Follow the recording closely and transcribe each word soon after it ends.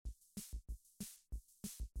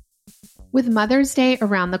With Mother's Day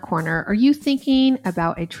around the corner, are you thinking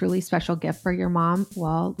about a truly special gift for your mom?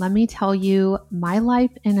 Well, let me tell you,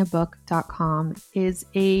 mylifeinabook.com is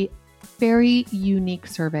a very unique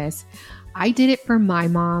service. I did it for my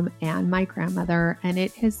mom and my grandmother, and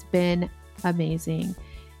it has been amazing.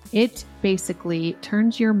 It basically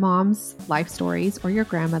turns your mom's life stories or your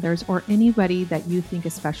grandmother's or anybody that you think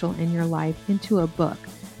is special in your life into a book.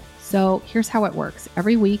 So here's how it works.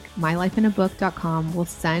 Every week, mylifeinabook.com will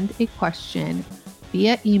send a question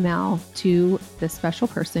via email to the special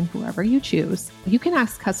person, whoever you choose. You can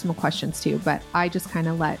ask custom questions too, but I just kind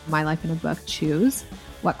of let My Life in a Book choose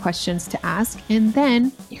what questions to ask. And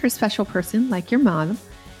then your special person, like your mom,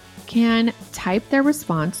 can type their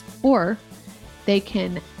response or they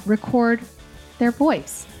can record their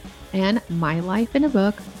voice. And My Life in a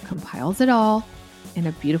Book compiles it all in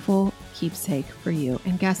a beautiful keepsake for you.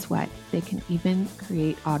 And guess what? They can even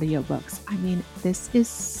create audiobooks. I mean, this is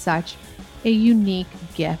such a unique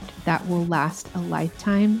gift that will last a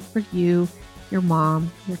lifetime for you, your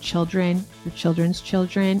mom, your children, your children's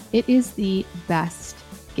children. It is the best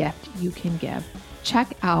gift you can give.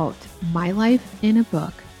 Check out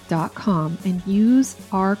mylifeinabook.com and use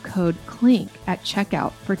our code CLINK at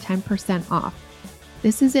checkout for 10% off.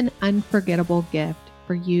 This is an unforgettable gift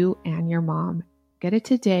for you and your mom. Get it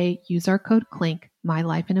today. Use our code CLINK,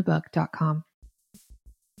 mylifeinabook.com.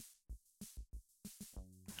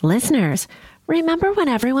 Listeners, remember when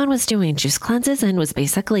everyone was doing juice cleanses and was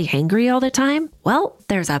basically hangry all the time? Well,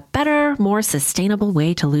 there's a better, more sustainable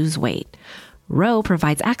way to lose weight. Ro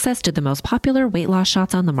provides access to the most popular weight loss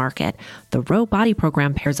shots on the market. The Ro Body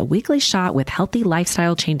Program pairs a weekly shot with healthy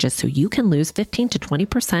lifestyle changes so you can lose 15 to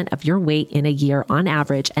 20% of your weight in a year on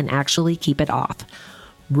average and actually keep it off.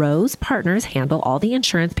 Ro's partners handle all the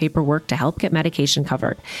insurance paperwork to help get medication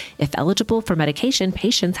covered. If eligible for medication,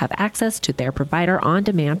 patients have access to their provider on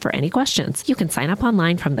demand for any questions. You can sign up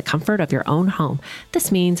online from the comfort of your own home.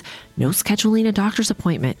 This means no scheduling a doctor's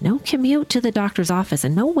appointment, no commute to the doctor's office,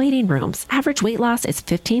 and no waiting rooms. Average weight loss is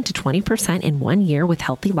 15 to 20% in 1 year with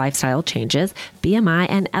healthy lifestyle changes. BMI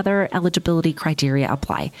and other eligibility criteria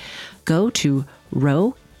apply. Go to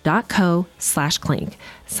ro.co/clink.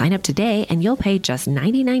 Sign up today and you'll pay just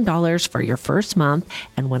 $99 for your first month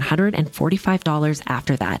and $145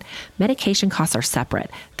 after that. Medication costs are separate.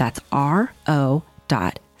 That's ro.co/clink.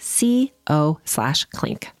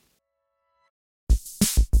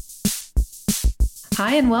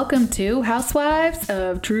 Hi, and welcome to Housewives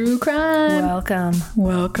of True Crime.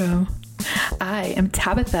 Welcome. I am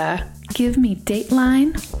Tabitha. Give me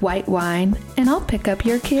Dateline, white wine, and I'll pick up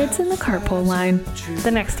your kids in the carpool line.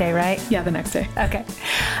 The next day, right? Yeah, the next day. Okay.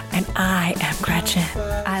 And I am Gretchen.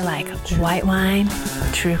 I like white wine,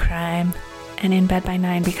 true crime, and in bed by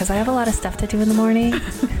 9 because I have a lot of stuff to do in the morning.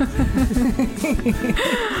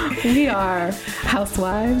 We are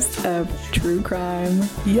Housewives of True Crime.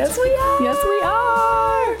 Yes, we are. Yes, we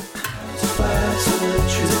are. Housewives of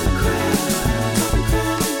True Crime.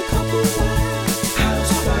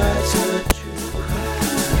 Housewives of True Crime.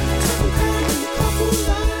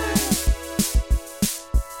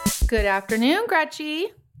 Good afternoon,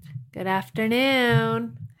 Gretchy. Good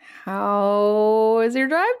afternoon. How is your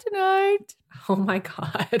drive tonight? Oh my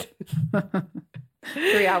God.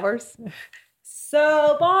 3 hours.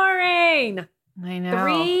 So boring. I know.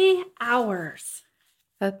 3 hours.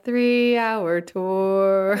 A 3-hour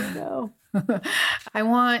tour. No. I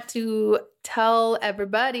want to tell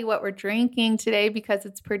everybody what we're drinking today because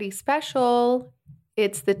it's pretty special.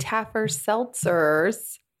 It's the Taffer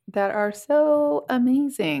seltzers that are so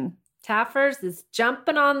amazing. Taffers is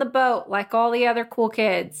jumping on the boat like all the other cool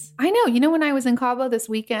kids. I know. You know, when I was in Cabo this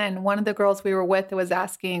weekend, one of the girls we were with was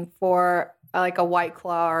asking for like a White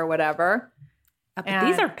Claw or whatever. But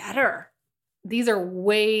these are better. These are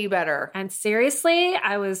way better. And seriously,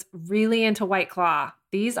 I was really into White Claw.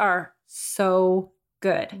 These are so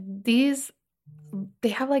good. These, they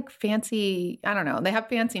have like fancy, I don't know, they have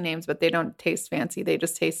fancy names, but they don't taste fancy. They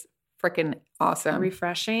just taste freaking awesome.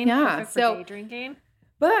 Refreshing. Yeah. Perfect for day drinking.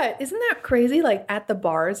 But isn't that crazy? Like at the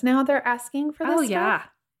bars now, they're asking for this stuff. Yeah.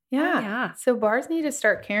 Yeah. Oh, yeah. So bars need to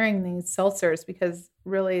start carrying these seltzers because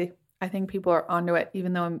really, I think people are onto it,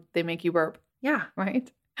 even though they make you burp. Yeah.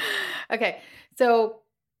 Right? Okay. So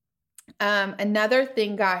another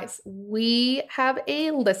thing, guys, we have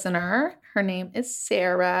a listener. Her name is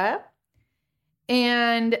Sarah.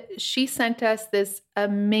 And she sent us this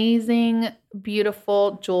amazing,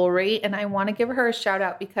 beautiful jewelry. And I want to give her a shout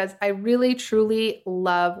out because I really, truly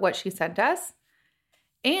love what she sent us.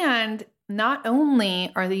 And not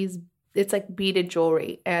only are these, it's like beaded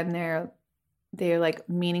jewelry and they're like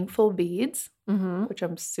meaningful beads, which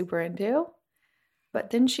I'm super into. But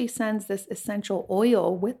then she sends this essential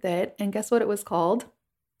oil with it. And guess what it was called?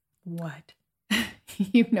 What?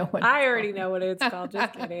 You know what? I already know what it's called.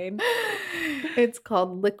 Just kidding. It's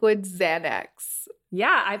called Liquid Xanax.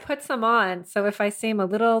 Yeah, I put some on. So if I seem a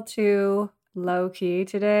little too low key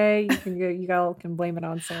today, you all can blame it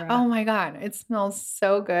on Sarah. Oh my God. It smells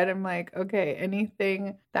so good. I'm like, okay,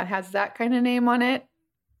 anything that has that kind of name on it,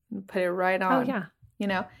 put it right on. Oh yeah. You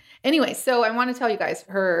know? Anyway, so I want to tell you guys,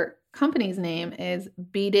 her company's name is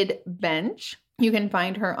Beaded Bench. You can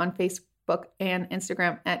find her on Facebook and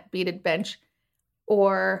Instagram at Beaded Bench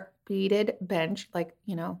or Beaded Bench, like,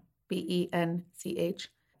 you know, BENCH.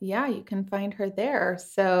 Yeah, you can find her there.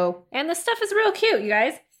 So, And the stuff is real cute, you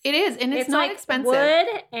guys. it is, and it's not like expensive. wood,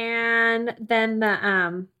 and then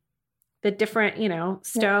the different,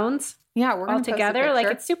 stones Yeah, we're all gonna post a together. Like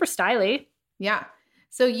picture. it's super styly. Yeah.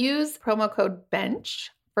 So use promo code BENCH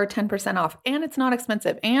for 10% off. And it's not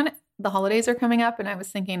expensive. And the holidays are coming up. And I was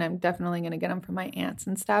thinking I'm definitely going to get them for my aunts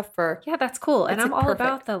and stuff for. Yeah, that's cool. And It's, I'm like, all perfect.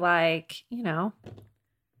 about the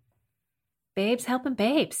babes helping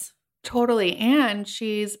babes. Totally. And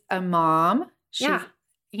she's a mom. Yeah.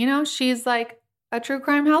 She's like a true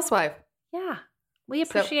crime housewife. Yeah. We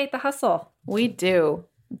So- appreciate the hustle. We do.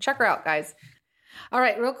 Check her out, guys. All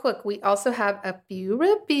right, real quick. We also have a few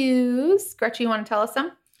reviews. Gretchen, you want to tell us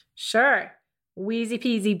some? Sure. Wheezy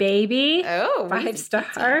peasy baby. Oh, 5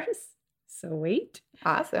 stars. Sweet.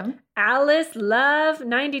 Awesome. Alice Love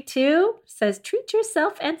 92 says, treat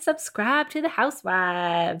yourself and subscribe to the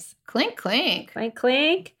Housewives. Clink, clink. Clink,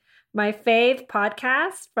 clink. My fave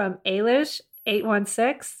podcast from Ailish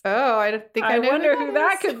 816. Oh, I think I know wonder who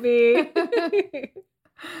that is. could be.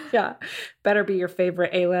 Yeah. Better be your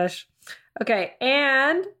favorite Ailish. Okay.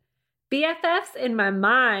 And BFFs in my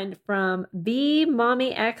mind from B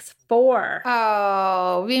Mommy X4.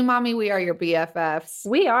 Oh, V Mommy, we are your BFFs.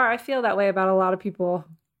 We are. I feel that way about a lot of people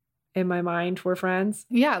in my mind. We're friends.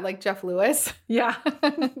 Yeah, like Jeff Lewis. Yeah.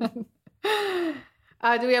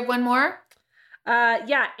 Do we have one more?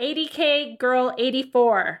 Yeah. 80K Girl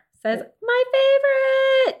 84 says, my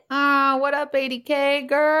favorite. What up, 80K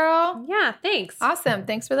girl? Yeah. Thanks. Awesome.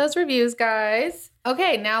 Thanks for those reviews, guys.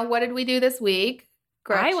 Okay, now what did we do this week?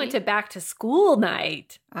 I went to back to school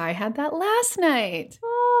night. I had that last night.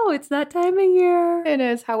 Oh, it's that time of year. It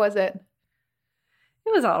is. How was it?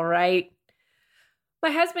 It was all right.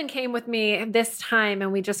 My husband came with me this time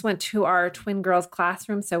and we just went to our twin girls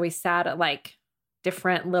classroom. So we sat at like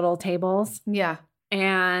different little tables. Yeah.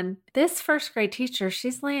 And this first grade teacher,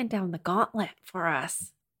 she's laying down the gauntlet for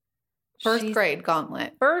us. First grade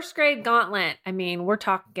gauntlet. First grade gauntlet. I mean, we're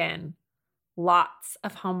talking lots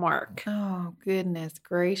of homework. Oh, goodness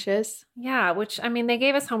gracious. Yeah, which, I mean, they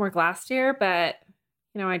gave us homework last year, but,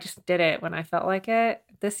 I just did it when I felt like it.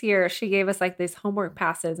 This year, she gave us like these homework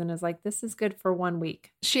passes and is like, this is good for 1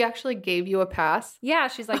 week. She actually gave you a pass? Yeah,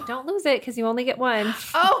 she's like, don't lose it because you only get one.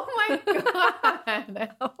 Oh, my God.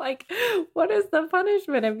 I'm like, what is the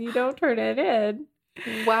punishment if you don't turn it in?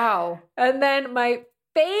 Wow. And then my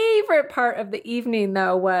favorite part of the evening,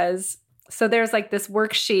 though, was so there's like this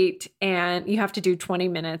worksheet and you have to do 20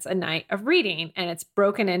 minutes a night of reading. And it's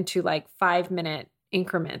broken into like 5-minute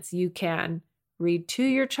increments. You can read to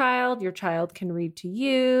your child can read to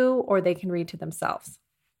you, or they can read to themselves.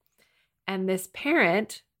 And this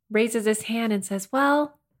parent raises his hand and says,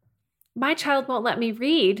 well, my child won't let me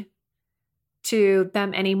read to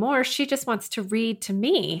them anymore. She just wants to read to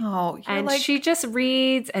me. Oh, you're And like, she just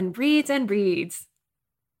reads and reads and reads.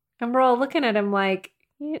 And we're all looking at him like,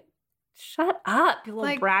 shut up, you little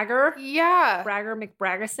Like, bragger. yeah. Bragger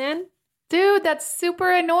McBraggerson. Dude, that's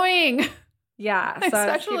super annoying. Yeah. So I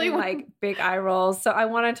was Especially giving, when- like big eye rolls. So I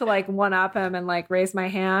wanted to like one up him and like raise my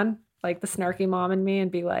hand, like the snarky mom in me,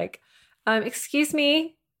 and be like, excuse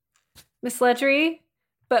me, Miss Ledry,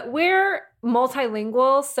 but we're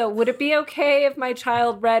multilingual. So would it be okay if my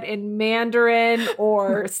child read in Mandarin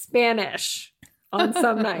or Spanish on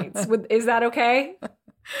some nights? Is that okay?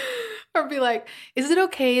 Or be like, is it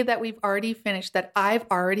okay that we've already finished, that I've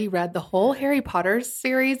already read the whole Harry Potter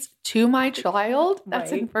series to my child?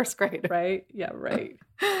 That's in Right. first grade. Right? Yeah, right.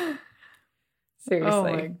 Seriously. Oh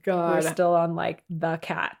my God. We're still on like the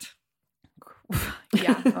cat.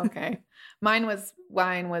 Yeah. Okay. Mine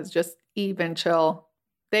was just even chill.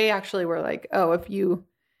 They actually were like, oh,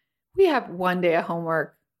 we have 1 day of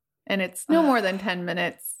homework and it's no more than 10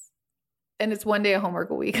 minutes and it's 1 day of homework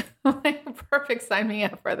a week. I'm like, perfect. Sign me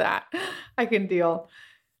up for that. I can deal.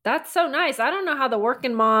 That's so nice. I don't know how the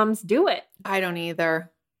working moms do it. I don't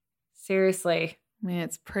either. Seriously. I mean,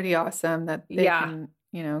 it's pretty awesome that they Yeah. can,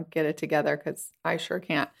 get it together because I sure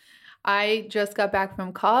can't. I just got back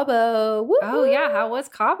from Cabo. Woo-hoo! Oh, yeah. How was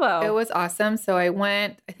Cabo? It was awesome. So I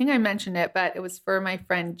went, I think I mentioned it, but it was for my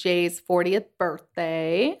friend Jay's 40th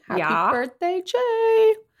birthday. Happy birthday,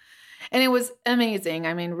 Jay. And it was amazing.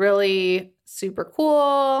 I mean, really super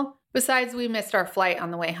cool. Besides, we missed our flight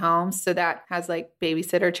on the way home. So that has like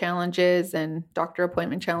babysitter challenges and doctor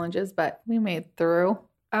appointment challenges, but we made through.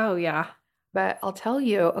 Oh, yeah. But I'll tell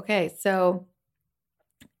you, okay, so,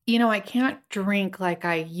 you know, I can't drink like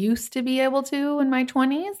I used to be able to in my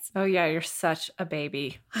 20s. Oh, yeah. You're such a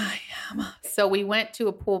baby. I am. So we went to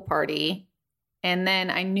a pool party, and then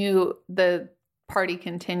I knew the party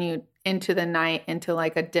continued into the night into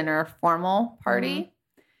like a dinner formal party.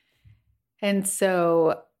 And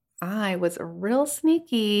so I was real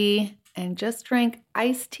sneaky and just drank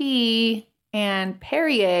iced tea and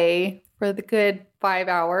Perrier for the good 5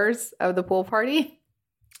 hours of the pool party.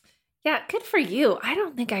 Yeah, good for you. I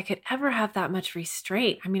don't think I could ever have that much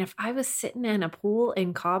restraint. I mean, if I was sitting in a pool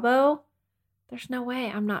in Cabo, there's no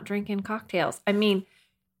way I'm not drinking cocktails. I mean,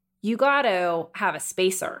 you got to have a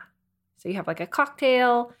spacer. So you have like a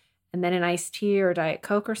cocktail and then an iced tea or Diet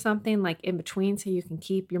Coke or something like in between so you can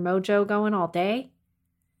keep your mojo going all day.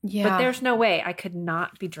 Yeah. But there's no way I could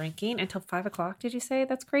not be drinking until 5 o'clock. Did you say?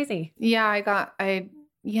 That's crazy. Yeah,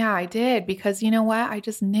 I did, because you know what? I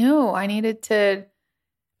just knew I needed to,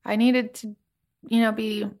 you know,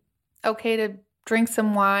 be okay to drink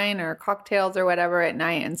some wine or cocktails or whatever at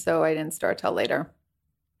night. And so I didn't start till later.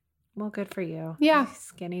 Well, good for you. Yeah. You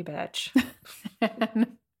skinny bitch.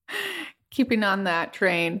 Keeping on that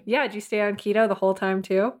train. Yeah. Did you stay on keto the whole time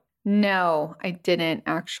too? No, I didn't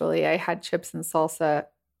actually. I had chips and salsa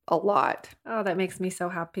a lot. Oh, that makes me so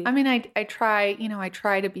happy. I mean, I try, you know, I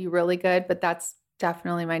try to be really good, but that's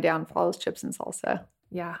definitely my downfall is chips and salsa.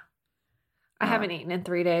 Yeah. I haven't eaten in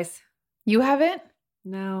 3 days. You haven't?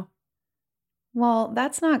 No. Well,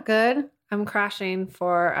 that's not good. I'm crashing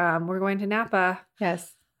for, we're going to Napa.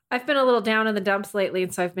 Yes. I've been a little down in the dumps lately,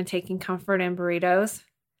 and so I've been taking comfort in burritos.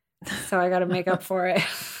 So I got to make up for it.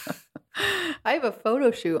 I have a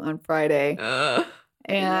photo shoot on Friday.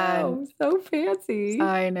 And so fancy.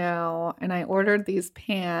 I know. And I ordered these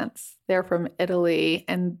pants. They're from Italy.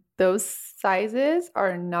 And those sizes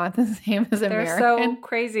are not the same as They're American. so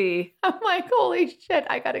crazy. I'm like, holy shit,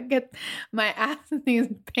 I got to get my ass in these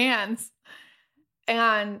pants.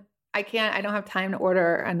 And I don't have time to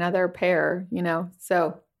order another pair, you know?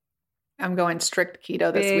 So I'm going strict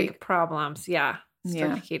keto this Big week. problems. Yeah.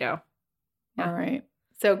 Strict keto. Yeah. All right.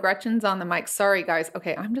 So Gretchen's on the mic. Sorry, guys.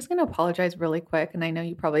 Okay. I'm just going to apologize really quick. And I know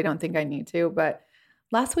you probably don't think I need to, but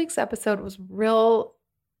last week's episode was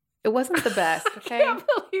it wasn't the best. Okay. I can't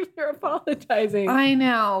believe you're apologizing. I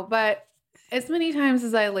know, but as many times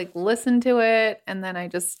as I like listened to it and then I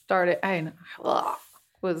just started, it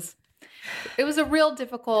was a real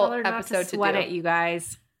difficult Tell her not episode to sweat do. it, you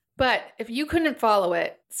guys. But if you couldn't follow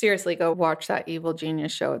it, seriously, go watch that Evil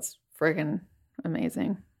Genius show. It's friggin'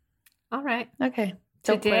 amazing. All right. Okay.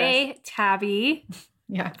 Don't quit us. Today, Tabby,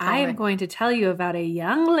 Yeah, I am comment. going to tell you about a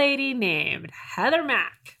young lady named Heather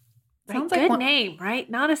Mack. Right? Sounds like Good one- name, right?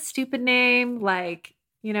 Not a stupid name, like,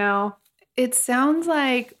 you know, It sounds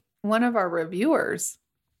like one of our reviewers.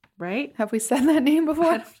 right? Have we said that name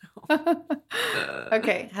before? I don't know.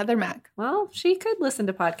 Okay, Heather Mack. Well, she could listen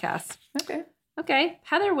to podcasts. Okay. Okay.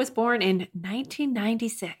 Heather was born in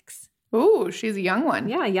 1996. Ooh, she's a young one.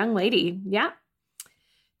 Yeah, a young lady. Yeah.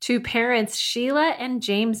 To parents Sheila and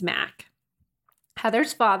James Mack.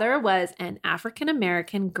 Heather's father was an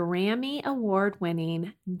African-American Grammy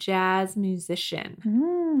Award-winning jazz musician.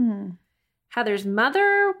 Mm. Heather's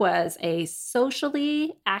mother was a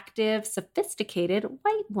socially active, sophisticated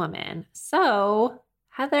white woman. So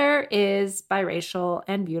Heather is biracial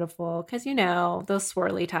and beautiful because, you know, those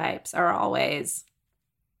swirly types are always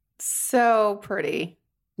So pretty.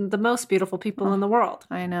 the most beautiful people in the world.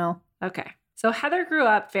 I know. Okay. So Heather grew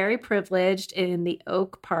up very privileged in the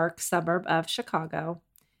Oak Park suburb of Chicago.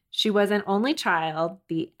 She was an only child,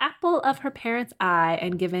 the apple of her parents' eye,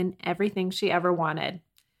 and given everything she ever wanted.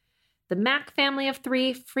 The Mack family of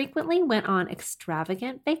three frequently went on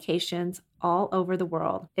extravagant vacations all over the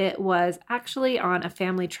world. It was actually on a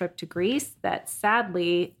family trip to Greece that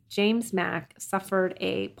sadly James Mack suffered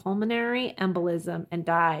a pulmonary embolism and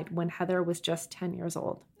died when Heather was just 10 years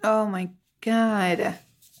old. Oh my God.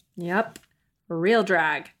 Yep. Real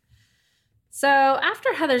drag. So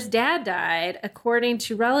after Heather's dad died, according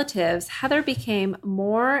to relatives, Heather became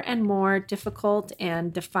more and more difficult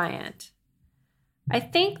and defiant. I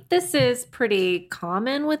think this is pretty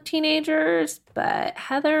common with teenagers, but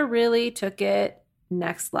Heather really took it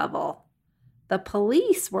next level. The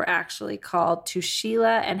police were actually called to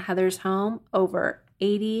Sheila and Heather's home over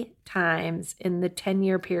 80 times in the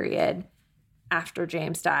 10-year period after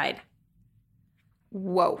James died.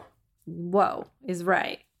 Whoa. Whoa is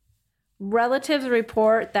right. Relatives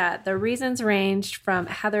report that the reasons ranged from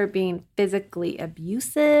Heather being physically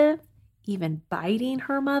abusive, even biting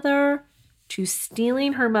her mother, to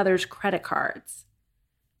stealing her mother's credit cards.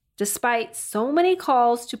 Despite so many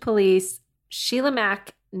calls to police, Sheila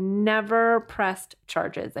Mack never pressed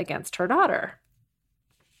charges against her daughter.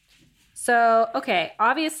 So, okay,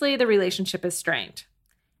 obviously the relationship is strained.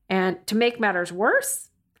 And to make matters worse,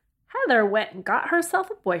 Heather went and got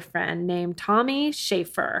herself a boyfriend named Tommy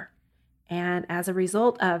Schaefer. And as a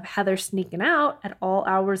result of Heather sneaking out at all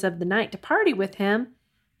hours of the night to party with him,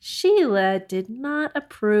 Sheila did not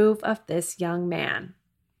approve of this young man.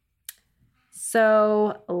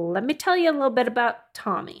 So let me tell you a little bit about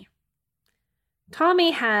Tommy.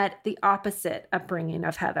 Tommy had the opposite upbringing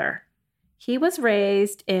of Heather. He was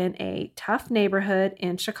raised in a tough neighborhood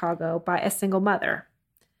in Chicago by a single mother.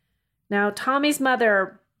 Now, Tommy's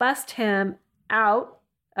mother bussed him out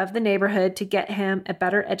of the neighborhood to get him a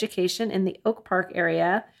better education in the Oak Park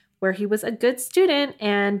area, where he was a good student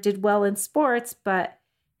and did well in sports, but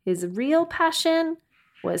his real passion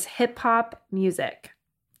was hip-hop music.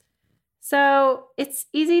 So it's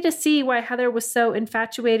easy to see why Heather was so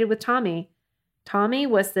infatuated with Tommy. Tommy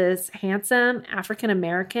was this handsome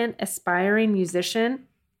African-American aspiring musician,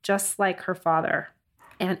 just like her father.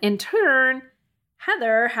 And in turn,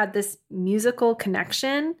 Heather had this musical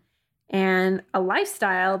connection and a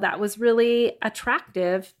lifestyle that was really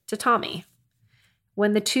attractive to Tommy.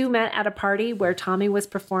 When the two met at a party where Tommy was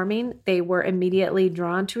performing, they were immediately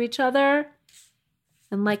drawn to each other.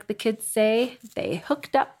 And like the kids say, they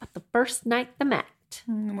hooked up the first night they met.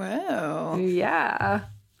 Whoa. Yeah.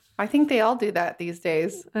 I think they all do that these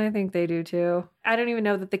days. I think they do too. I don't even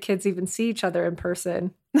know that the kids even see each other in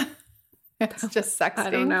person. It's just sexting. I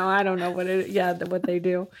don't know. I don't know what they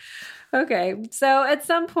do. Okay. So at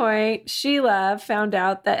some point, Sheila found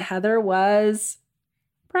out that Heather was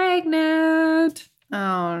pregnant.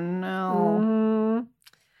 Oh, no. Mhm.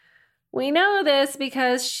 We know this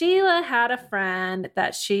because Sheila had a friend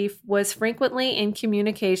that she was frequently in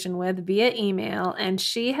communication with via email, and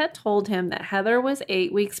she had told him that Heather was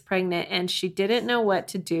 8 weeks pregnant and she didn't know what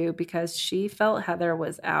to do because she felt Heather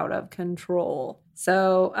was out of control.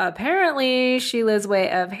 So apparently Sheila's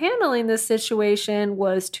way of handling this situation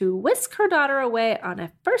was to whisk her daughter away on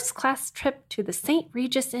a first-class trip to the St.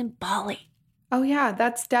 Regis in Bali. Oh, yeah.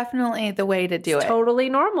 That's definitely the way to do It's it. totally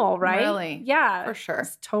normal, right? Really? Yeah. For sure.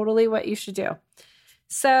 It's totally what you should do.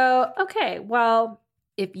 So, okay, well,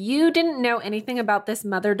 if you didn't know anything about this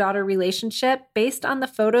mother-daughter relationship, based on the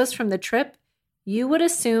photos from the trip, you would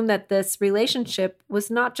assume that this relationship was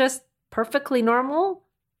not just perfectly normal,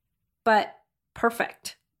 but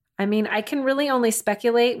perfect. I mean, I can really only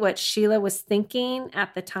speculate what Sheila was thinking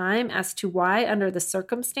at the time as to why, under the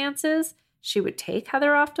circumstances, she would take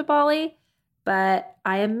Heather off to Bali. But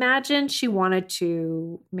I imagine she wanted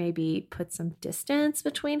to maybe put some distance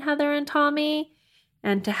between Heather and Tommy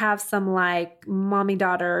and to have some like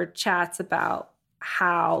mommy-daughter chats about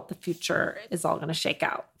how the future is all going to shake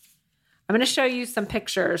out. I'm going to show you some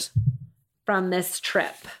pictures from this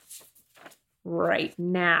trip right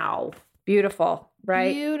now. Beautiful,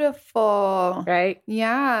 right? Beautiful. Right?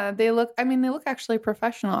 Yeah. They look actually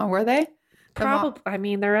professional. Were they? Probably. I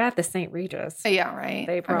mean, they're at the St. Regis. Yeah, right.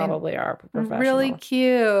 They probably are professional. Really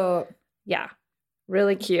cute. Yeah.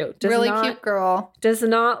 Really cute. Cute girl. Does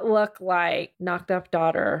not look like knocked up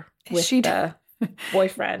daughter with She the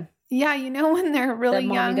boyfriend Yeah, you know when they're really that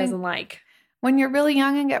mommy young. doesn't like. When you're really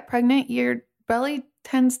young and get pregnant, your belly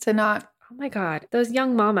tends to not. Oh my God. Those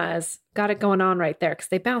young mamas got it going on right there because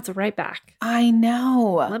they bounce right back. I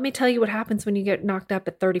know. Let me tell you what happens when you get knocked up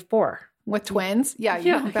at 34. With twins? Yeah,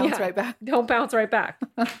 you don't bounce right back. Don't bounce right back.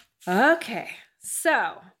 Okay.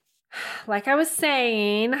 So, like I was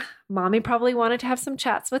saying, mommy probably wanted to have some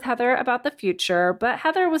chats with Heather about the future, but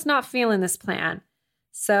Heather was not feeling this plan.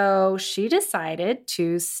 So she decided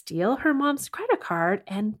to steal her mom's credit card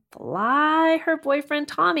and fly her boyfriend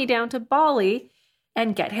Tommy down to Bali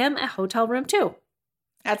and get him a hotel room too.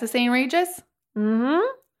 At the St. Regis? Mm-hmm.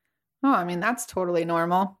 Oh, I mean, that's totally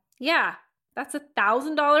normal. Yeah. That's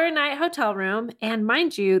 $1,000 a night hotel room. And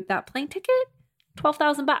mind you, that plane ticket,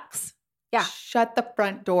 $12,000. Yeah. Shut the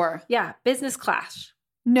front door. Yeah. Business class.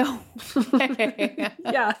 No way.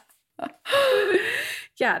 Yeah.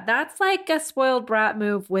 Yeah. That's like a spoiled brat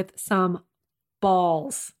move with some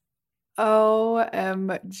balls.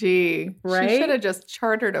 OMG. Right? She should have just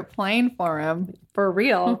chartered a plane for him. For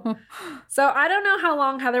real. So I don't know how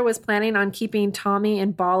long Heather was planning on keeping Tommy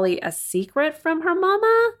and Bali a secret from her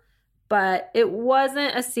mama, But it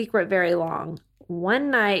wasn't a secret very long.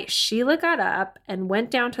 One night, Sheila got up and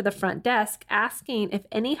went down to the front desk asking if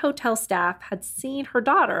any hotel staff had seen her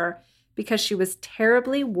daughter because she was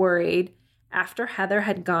terribly worried after Heather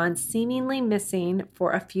had gone seemingly missing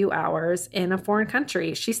for a few hours in a foreign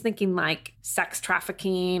country. She's thinking like sex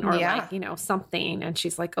trafficking or like, something. And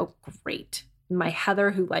she's like, oh, great. My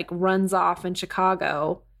Heather who like runs off in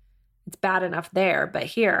Chicago, it's bad enough there, but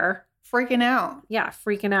here. Freaking out. Yeah,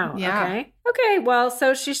 freaking out. Yeah. Okay, well,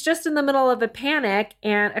 so she's just in the middle of a panic.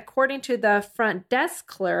 And according to the front desk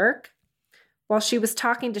clerk, while she was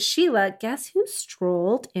talking to Sheila, guess who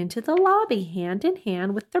strolled into the lobby hand in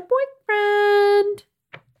hand with their boyfriend?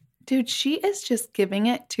 Dude, she is just giving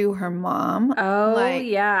it to her mom. Oh,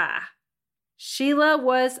 yeah. Sheila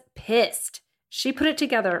was pissed. She put it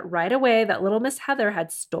together right away that little Miss Heather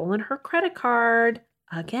had stolen her credit card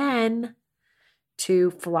again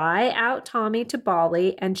to fly out Tommy to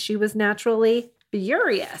Bali, and she was naturally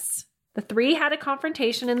furious. The three had a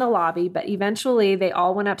confrontation in the lobby, but eventually they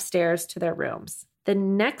all went upstairs to their rooms. The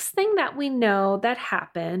next thing that we know that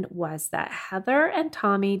happened was that Heather and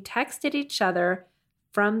Tommy texted each other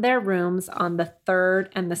from their rooms on the 3rd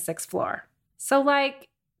and the 6th floor. So, like,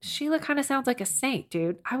 Sheila kind of sounds like a saint,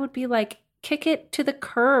 dude. I would be like, kick it to the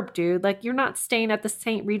curb, dude. Like, you're not staying at the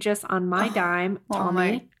St. Regis on my dime, Tommy. Oh,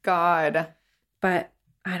 my God. But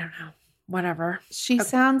I don't know. Whatever. She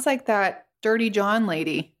sounds like that Dirty John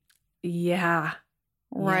lady. Yeah.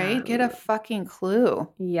 Right? Yeah. Get a fucking clue.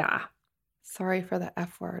 Yeah. Sorry for the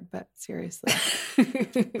F word, but seriously.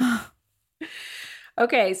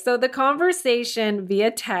 Okay, so the conversation via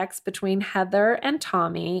text between Heather and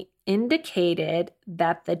Tommy indicated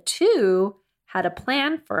that the two had a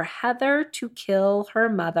plan for Heather to kill her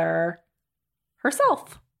mother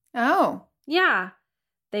herself. Oh. Yeah.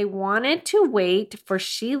 They wanted to wait for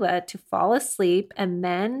Sheila to fall asleep, and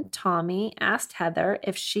then Tommy asked Heather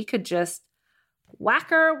if she could just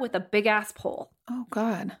whack her with a big-ass pole. Oh,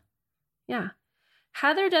 God. Yeah.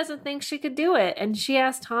 Heather doesn't think she could do it, and she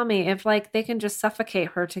asked Tommy if, like, they can just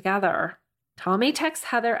suffocate her together. Tommy texts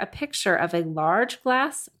Heather a picture of a large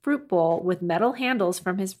glass fruit bowl with metal handles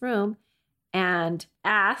from his room and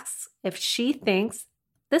asks if she thinks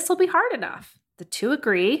this will be hard enough. The two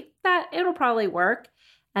agree that it'll probably work,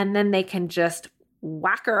 and then they can just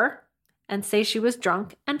whack her and say she was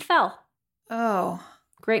drunk and fell. Oh.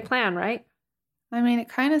 Great plan, right? I mean, it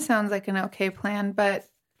kind of sounds like an okay plan, but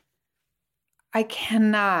I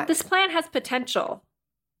cannot. This plan has potential.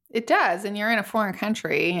 It does, and you're in a foreign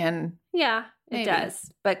country, and Yeah, it Maybe.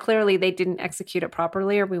 does. But clearly they didn't execute it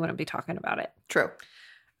properly, or we wouldn't be talking about it. true.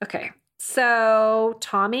 Okay. So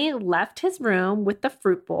Tommy left his room with the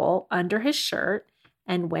fruit bowl under his shirt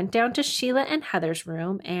and went down to Sheila and Heather's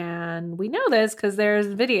room. And we know this because there's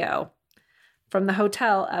video from the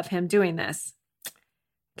hotel of him doing this.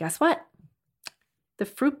 Guess what? The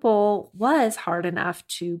fruit bowl was hard enough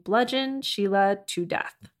to bludgeon Sheila to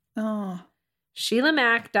death. Oh. Sheila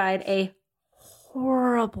Mack died a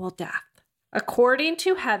horrible death. According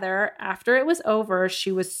to Heather, after it was over,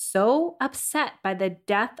 she was so upset by the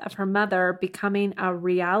death of her mother becoming a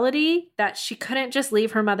reality that she couldn't just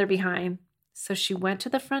leave her mother behind. So she went to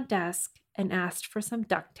the front desk and asked for some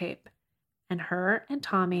duct tape. And her and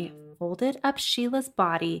Tommy folded up Sheila's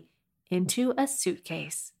body into a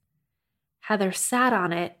suitcase. Heather sat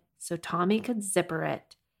on it so Tommy could zipper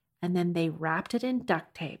it, and then they wrapped it in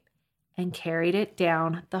duct tape and carried it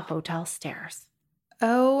down the hotel stairs.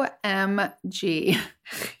 OMG.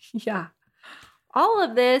 Yeah. All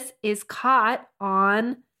of this is caught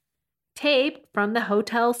on tape from the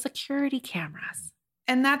hotel security cameras.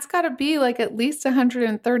 And that's got to be like at least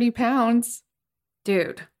 130 pounds.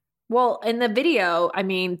 Dude. Well, in the video, I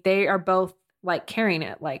mean, they are both like carrying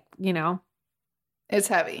it, like, you know. It's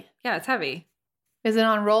heavy. Yeah, it's heavy. Is it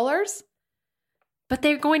on rollers? But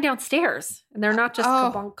they're going downstairs and they're not just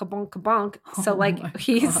kabonk, kabonk, kabonk. So Oh like my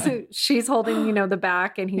he's, God. she's holding, you know, the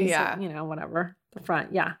back and he's, Yeah. you know, whatever, the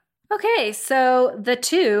front. Yeah. Okay. So the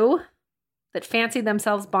two that fancied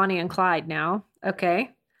themselves Bonnie and Clyde now,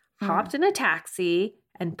 okay, hopped in a taxi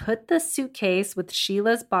and put the suitcase with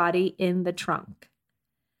Sheila's body in the trunk.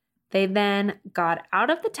 They then got out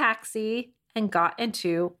of the taxi and got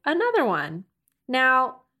into another one.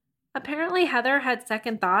 Now, apparently, Heather had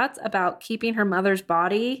second thoughts about keeping her mother's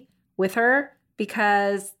body with her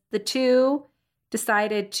because the two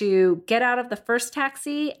decided to get out of the first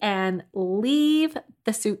taxi and leave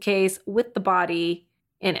the suitcase with the body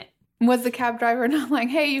in it. Was the cab driver not like,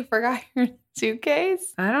 hey, you forgot your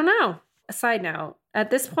suitcase? I don't know. A side note, at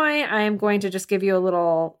this point, I am going to just give you a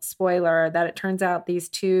little spoiler that it turns out these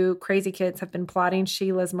two crazy kids have been plotting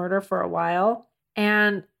Sheila's murder for a while.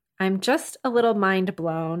 And I'm just a little mind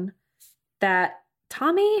blown that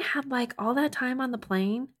Tommy had like all that time on the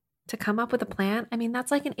plane to come up with a plan. I mean,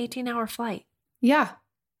 that's like an 18-hour flight. Yeah.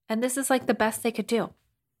 And this is like the best they could do.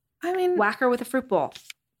 I mean, Whack her with a fruit bowl.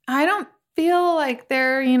 I don't feel like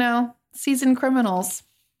they're, seasoned criminals.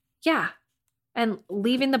 Yeah. And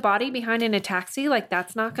leaving the body behind in a taxi, like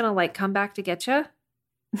that's not going to like come back to get you.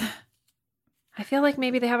 I feel like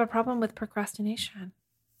maybe they have a problem with procrastination.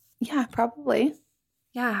 Yeah, probably.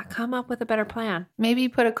 Yeah, come up with a better plan. Maybe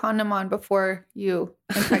put a condom on before you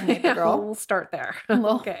impregnate the girl. We'll start there. A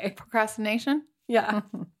little Okay. procrastination. Yeah.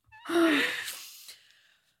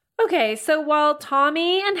 Okay, so while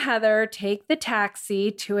Tommy and Heather take the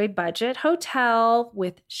taxi to a budget hotel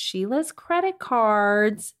with Sheila's credit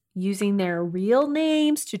cards, using their real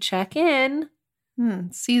names to check in.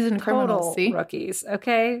 Seasoned criminals, Total see? rookies,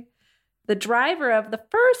 okay? The driver of the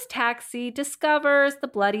first taxi discovers the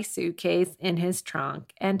bloody suitcase in his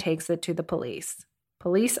trunk and takes it to the police.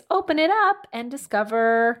 Police open it up and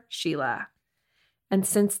discover Sheila. And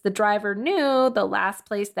since the driver knew the last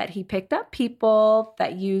place that he picked up people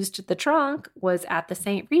that used the trunk was at the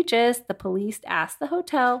St. Regis, the police asked the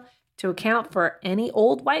hotel to account for any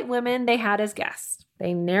old white women they had as guests.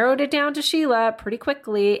 They narrowed it down to Sheila pretty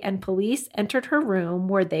quickly, and police entered her room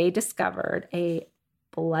where they discovered a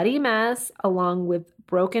bloody mess along with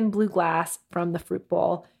broken blue glass from the fruit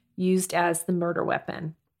bowl used as the murder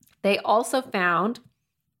weapon. They also found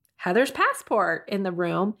Heather's passport in the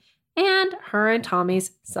room and her and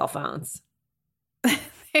Tommy's cell phones.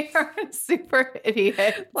 They are super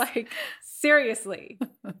idiots. Like, seriously,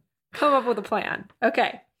 come up with a plan.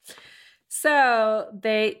 Okay. So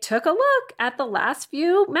they took a look at the last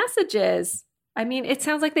few messages. I mean, it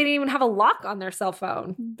sounds like they didn't even have a lock on their cell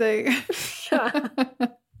phone.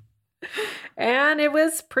 And it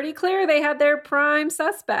was pretty clear they had their prime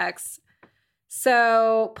suspects.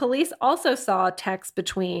 So police also saw texts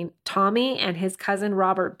between Tommy and his cousin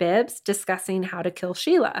Robert Bibbs discussing how to kill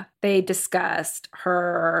Sheila. They discussed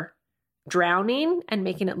her drowning and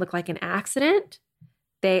making it look like an accident.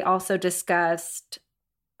 They also discussed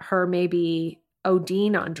her maybe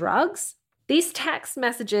ODing on drugs. These text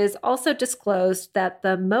messages also disclosed that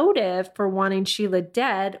the motive for wanting Sheila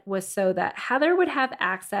dead was so that Heather would have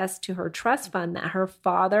access to her trust fund that her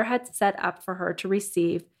father had set up for her to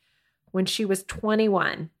receive when she was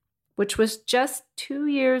 21, which was just 2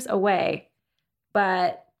 years away.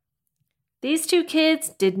 But these two kids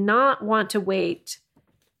did not want to wait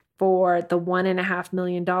for the $1.5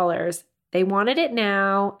 million. They wanted it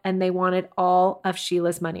now, and they wanted all of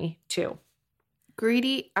Sheila's money too.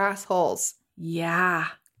 Greedy assholes. Yeah.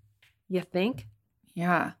 You think?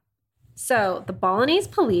 Yeah. So the Balinese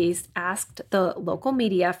police asked the local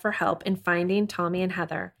media for help in finding Tommy and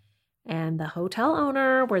Heather, and the hotel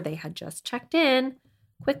owner, where they had just checked in,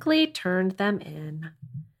 quickly turned them in.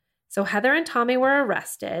 So Heather and Tommy were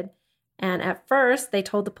arrested, and at first they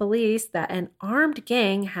told the police that an armed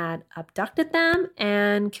gang had abducted them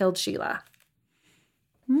and killed Sheila.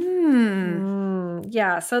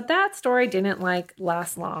 Yeah, so that story didn't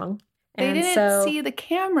last long. They didn't see the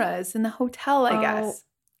cameras in the hotel, I guess.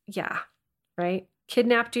 Yeah, right?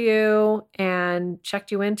 Kidnapped you and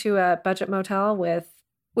checked you into a budget motel with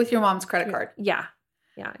your mom's credit card. Yeah.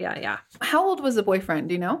 How old was the boyfriend?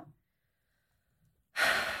 Do you know?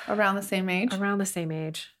 Around the same age? Around the same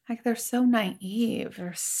age. Like, they're so naive.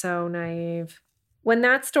 They're so naive. When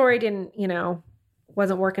that story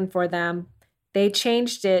wasn't working for them, they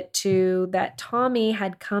changed it to that Tommy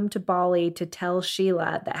had come to Bali to tell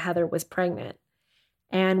Sheila that Heather was pregnant.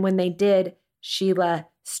 And when they did, Sheila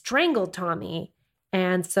strangled Tommy.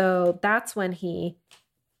 And so that's when he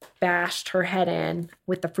bashed her head in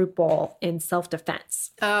with the fruit bowl in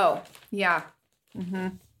self-defense. Oh, yeah.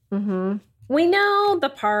 We know the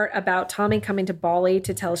part about Tommy coming to Bali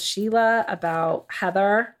to tell Sheila about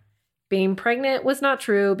Heather being pregnant was not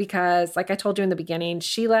true because, like I told you in the beginning,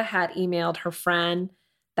 Sheila had emailed her friend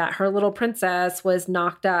that her little princess was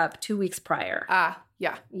knocked up 2 weeks prior.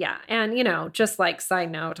 Yeah. Yeah. And, just like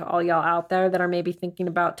side note to all y'all out there that are maybe thinking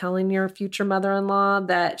about telling your future mother-in-law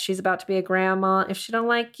that she's about to be a grandma, if she don't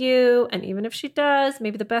like you, and even if she does,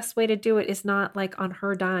 maybe the best way to do it is not like on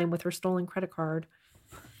her dime with her stolen credit card.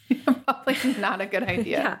 Probably not a good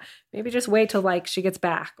idea. Yeah. Maybe just wait till she gets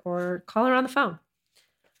back or call her on the phone.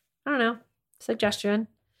 I don't know. Suggestion.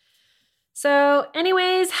 So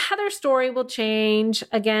anyways, Heather's story will change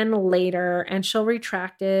again later and she'll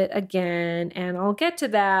retract it again. And I'll get to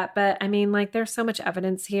that. But I mean, there's so much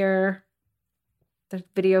evidence here. There's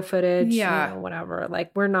video footage, whatever.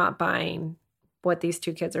 We're not buying what these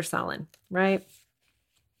two kids are selling, right?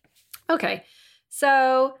 Okay.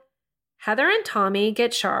 So Heather and Tommy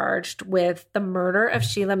get charged with the murder of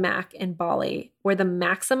Sheila Mack in Bali, where the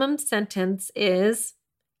maximum sentence is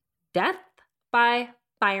death by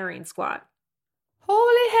firing squad.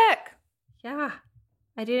 Holy heck. Yeah.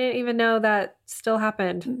 I didn't even know that still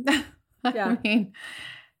happened. Yeah. I mean,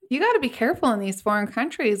 you got to be careful in these foreign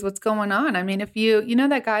countries. What's going on? I mean, if you know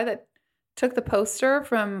that guy that took the poster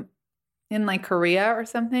from in like Korea or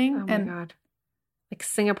something, Oh my God. Like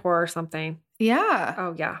Singapore or something. yeah,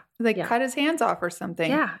 Oh, yeah. they yeah. cut his hands off or something.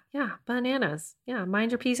 Yeah. Yeah. Bananas. Yeah.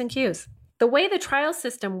 Mind your P's and Q's. The way the trial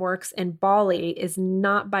system works in Bali is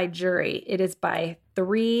not by jury. It is by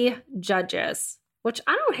 3 judges, which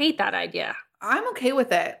I don't hate that idea. I'm okay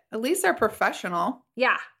with it. At least they're professional,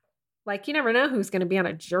 Yeah. Like you never know who's going to be on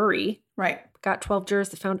a jury. right? Got 12 jurors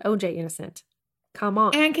that found OJ innocent. Come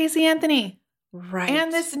on. And Casey Anthony, right.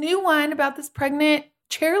 and this new one about this pregnant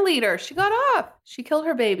cheerleader. She got off. She killed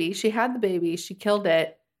her baby. She had the baby. She killed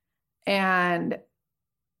it, and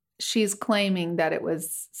she's claiming that it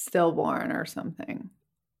was stillborn or something.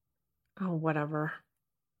 Oh, whatever.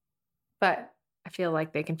 But I feel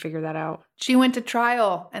like they can figure that out. she went to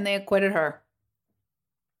trial and they acquitted her.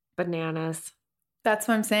 Bananas. That's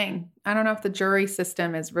what I'm saying. I don't know if the jury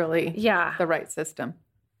system is really Yeah. the right system.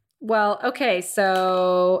 Well, okay.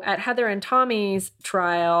 So at Heather and Tommy's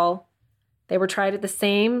trial, they were tried at the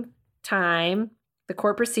same time. The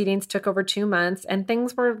court proceedings took over 2 months and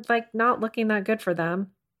things were like not looking that good for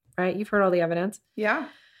them, right? You've heard all the evidence. Yeah.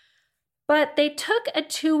 But they took a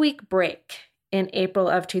 2-week break in April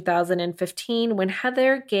of 2015 when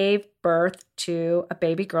Heather gave birth to a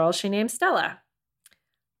baby girl she named Stella.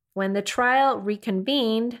 When the trial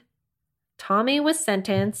reconvened, Tommy was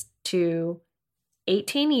sentenced to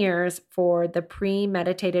 18 years for the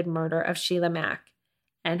premeditated murder of Sheila Mack,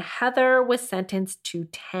 and Heather was sentenced to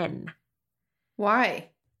 10. Why?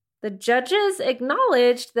 The judges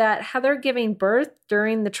acknowledged that Heather giving birth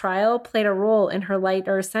during the trial played a role in her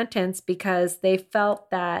lighter sentence because they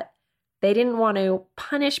felt that they didn't want to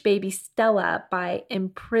punish baby Stella by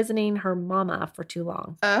imprisoning her mama for too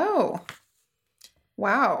long. Oh.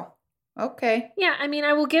 Wow. Okay. Yeah, I mean,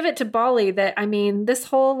 I will give it to Bali that, I mean, this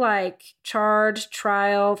whole like charge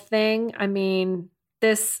trial thing, I mean,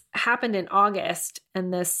 this happened in August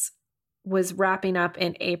and this was wrapping up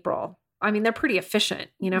in April. I mean, they're pretty efficient.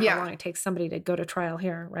 You know Yeah. how long it takes somebody to go to trial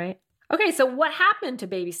here, right? Okay, so what happened to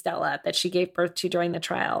baby Stella that she gave birth to during the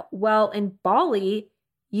trial? Well, in Bali,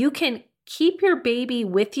 you can keep your baby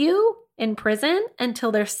with you in prison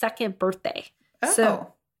until their 2nd birthday. Oh.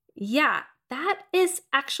 So, yeah, that is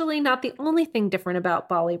actually not the only thing different about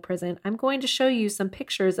Bali prison. I'm going to show you some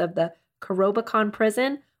pictures of the Kerobokan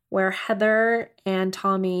prison where Heather and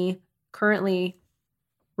Tommy currently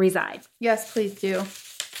reside. Yes, please do.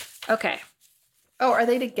 Okay. Oh, are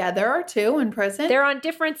they together too in prison? They're on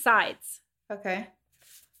different sides. Okay.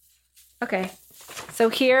 Okay. So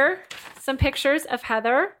here, some pictures of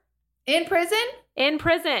Heather In prison? in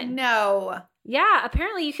prison. No. Yeah,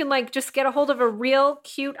 apparently you can like just get a hold of a real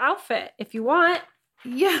cute outfit if you want.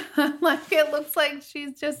 Yeah. Like it looks like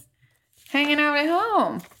she's just hanging out at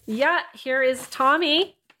home. Yeah, here is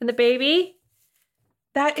Tommy and the baby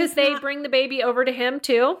That because is they not, bring the baby over to him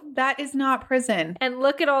too. that is not prison. And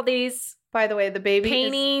look at all these By the way, the baby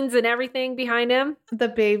paintings and everything behind him. the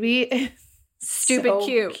baby is Stupid so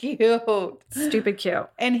cute. Cute. Stupid cute.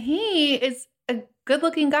 And he is a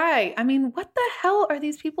good-looking guy. I mean, what the hell are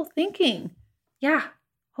these people thinking? Yeah.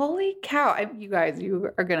 Holy cow. You guys,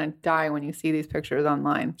 you are going to die when you see these pictures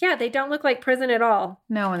online. Yeah, they don't look like prison at all.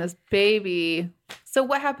 No, and this baby. So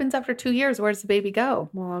what happens after 2 years? Where does the baby go?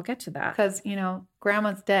 Well, I'll get to that. Because,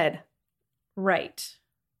 grandma's dead. Right.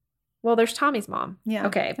 Well, there's Tommy's mom. Yeah.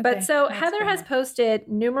 Okay. But so That's Heather has grandma. posted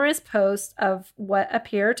numerous posts of what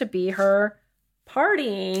appear to be her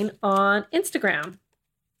partying on Instagram.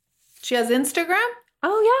 She has Instagram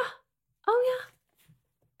Oh, yeah. Oh,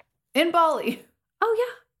 yeah. in Bali. Oh,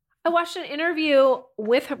 yeah. I watched an interview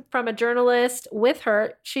with her, from a journalist with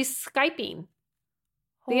her. She's Skyping.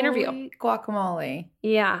 The interview. Holy guacamole.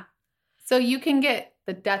 Yeah. So you can get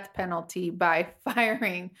the death penalty by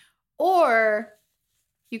firing, or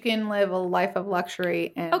you can live a life of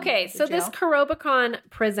luxury and Okay, the so this jail. Kerobokan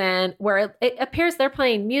prison where it appears they're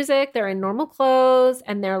playing music, they're in normal clothes,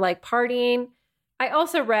 and they're like partying. I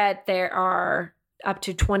also read there are up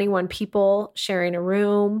to 21 people sharing a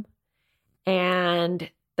room, and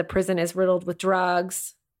the prison is riddled with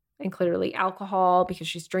drugs and clearly alcohol because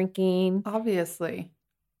she's drinking. Obviously.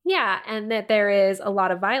 Yeah, and that there is a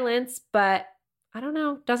lot of violence, but I don't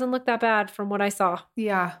know, doesn't look that bad from what I saw.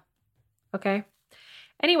 Yeah. Okay.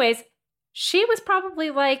 Anyways, she was probably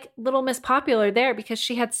like Little Miss Popular there because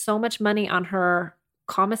she had so much money on her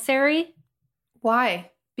commissary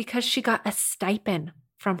Why? because she got a stipend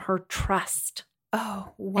from her trust.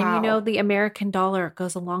 Oh, wow. And you know, the American dollar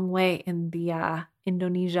goes a long way in the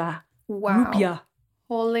Indonesia. wow. Rupiah.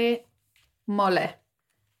 Holy mole.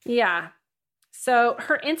 Yeah. So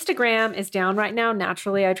her Instagram is down right now.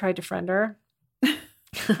 Naturally, I tried to friend her.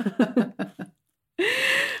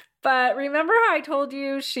 But remember how I told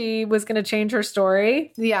you she was going to change her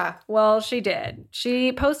story? Yeah. Well, she did.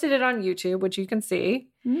 She posted it on YouTube, which you can see.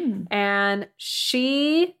 Mm. And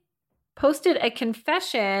she posted a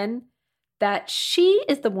confession that she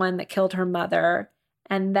is the one that killed her mother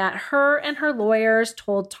and that her and her lawyers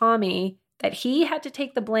told Tommy that he had to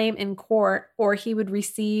take the blame in court or he would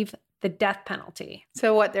receive the death penalty.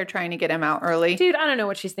 So what, they're trying to get him out early? Dude, I don't know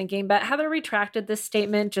what she's thinking, but Heather retracted this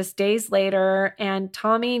statement just days later, and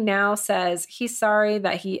Tommy now says he's sorry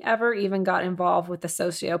that he ever even got involved with a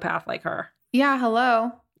sociopath like her. Yeah,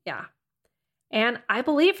 hello. Yeah. And I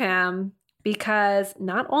believe him because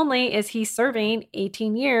not only is he serving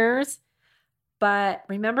 18 years, but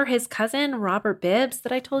remember his cousin, Robert Bibbs,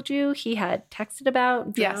 that I told you he had texted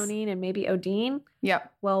about Yes. drowning and maybe ODing?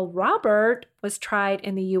 Yep. Well, Robert was tried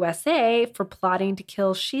in the USA for plotting to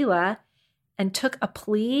kill Sheila and took a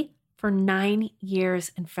plea for 9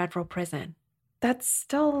 years in federal prison. That's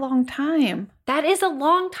still a long time. That is a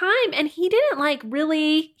long time. And he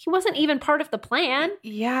didn't he wasn't even part of the plan.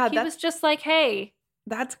 Yeah, He was just like, hey,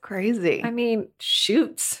 that's crazy. I mean,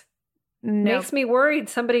 shoots. No. Makes me worried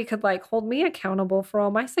somebody could hold me accountable for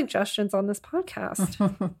all my suggestions on this podcast.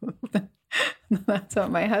 That's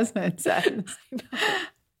what my husband says.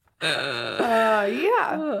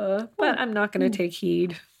 Yeah. But I'm not going to take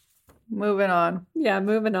heed. Moving on. Yeah,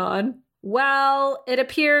 moving on. Well, it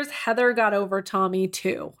appears Heather got over Tommy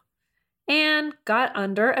too and got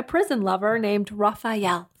under a prison lover named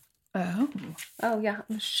Raphael. Oh. Oh, yeah. I'm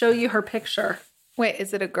going to show you her picture. Wait,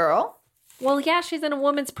 is it a girl? Well, yeah, she's in a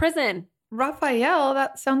woman's prison. Raphael,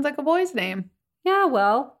 that sounds like a boy's name. Yeah,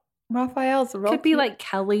 well, Raphael's real could be cute. like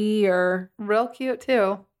Kelly or Real cute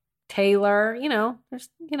too. Taylor, there's,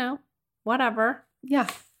 whatever. Yeah.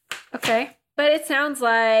 Okay. But it sounds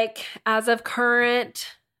like as of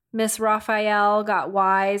current, Miss Raphael got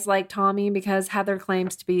wise like Tommy because Heather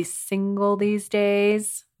claims to be single these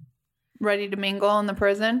days. Ready to mingle in the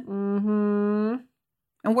prison? Mm-hmm.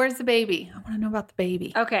 And where's the baby? I want to know about the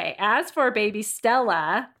baby. Okay. As for baby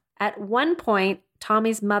Stella, at one point,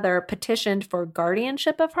 Tommy's mother petitioned for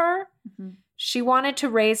guardianship of her. Mhm. She wanted to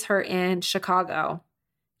raise her in Chicago.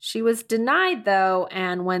 She was denied, though,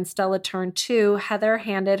 and when Stella turned 2, Heather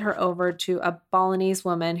handed her over to a Balinese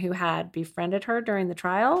woman who had befriended her during the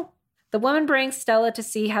trial. The woman brings Stella to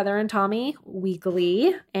see Heather and Tommy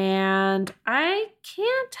weekly, and I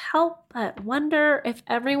can't help but wonder if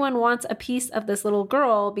everyone wants a piece of this little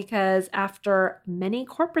girl because after many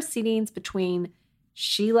court proceedings between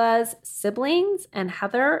Sheila's siblings and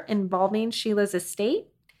Heather involving Sheila's estate,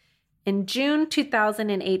 in June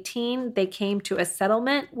 2018, they came to a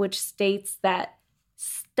settlement which states that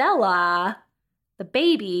Stella, the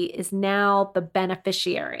baby, is now the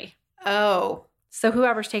beneficiary. Oh. So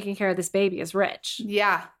whoever's taking care of this baby is rich.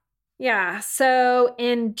 Yeah. Yeah. So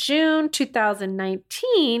in June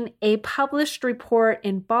 2019, a published report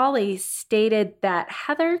in Bali stated that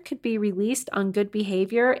Heather could be released on good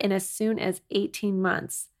behavior in as soon as 18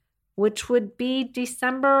 months, which would be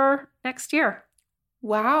December next year.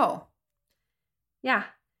 Wow. Yeah.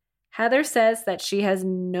 Heather says that she has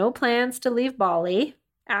no plans to leave Bali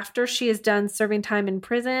after she is done serving time in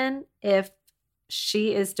prison. If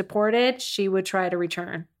she is deported, she would try to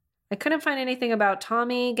return. I couldn't find anything about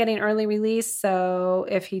Tommy getting early release, so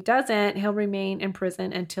if he doesn't, he'll remain in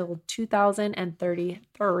prison until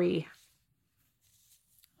 2033.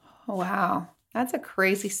 Wow. That's a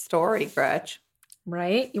crazy story, Gretch.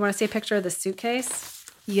 Right? You want to see a picture of the suitcase?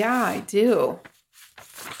 Yeah, I do.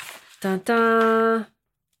 Dun dun.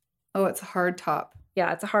 Oh, it's a hard top.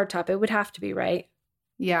 Yeah, it's a hard top. It would have to be, right?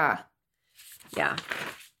 Yeah. Yeah.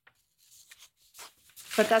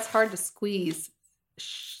 But that's hard to squeeze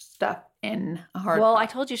stuff in a hard Well, top. I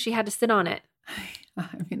told you she had to sit on it. I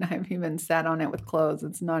mean, I've even sat on it with clothes.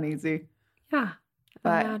 It's not easy. Yeah.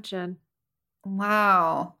 But- Imagine.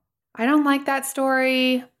 Wow. I don't like that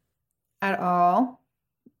story at all.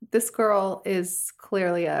 This girl is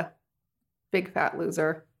clearly a big fat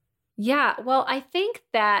loser. Yeah, well, I think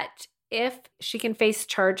that if she can face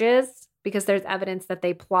charges because there's evidence that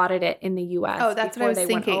they plotted it in the U.S. Oh, that's what I was they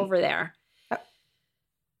thinking. went over there. Uh,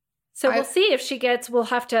 So I- we'll see if we'll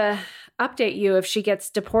have to update you if she gets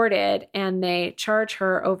deported and they charge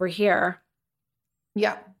her over here.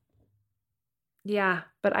 Yeah. Yeah,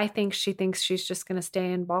 but I think she thinks she's just going to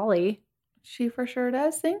stay in Bali. She for sure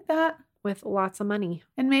does think that. with lots of money.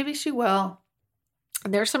 And maybe she will.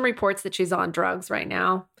 And there's some reports that she's on drugs right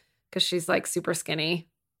now because she's like super skinny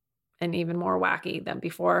and even more wacky than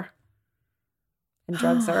before. And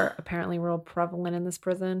drugs are apparently real prevalent in this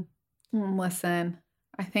prison. Listen,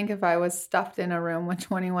 I think if I was stuffed in a room with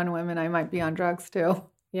 21 women, I might be on drugs too.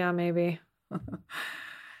 Yeah, maybe.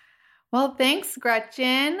 Well, thanks,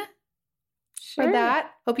 Gretchen, for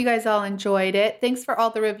that. Hope you guys all enjoyed it. Thanks for all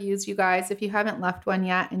the reviews, you guys. If you haven't left one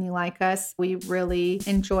yet and you like us, we really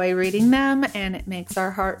enjoy reading them and it makes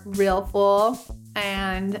our heart real full.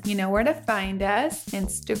 And you know where to find us,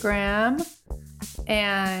 Instagram.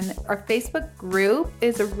 And our Facebook group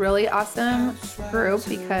is a really awesome group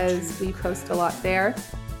because we post a lot there.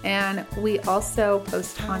 And we also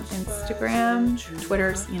post on Instagram.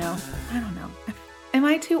 Twitter's, I don't know. Am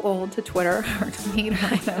I too old to Twitter or tweet or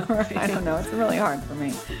whatever? I don't know. It's really hard for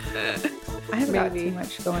me. I have got too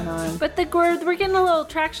much going on. But we're getting a little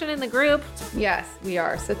traction in the group. Yes, we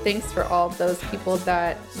are. So thanks for all those people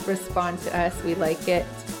that respond to us. We like it.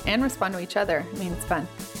 And respond to each other. I mean, it's fun.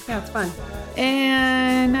 Yeah, it's fun.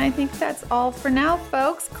 And I think that's all for now,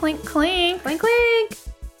 folks. Clink, clink. Clink, clink.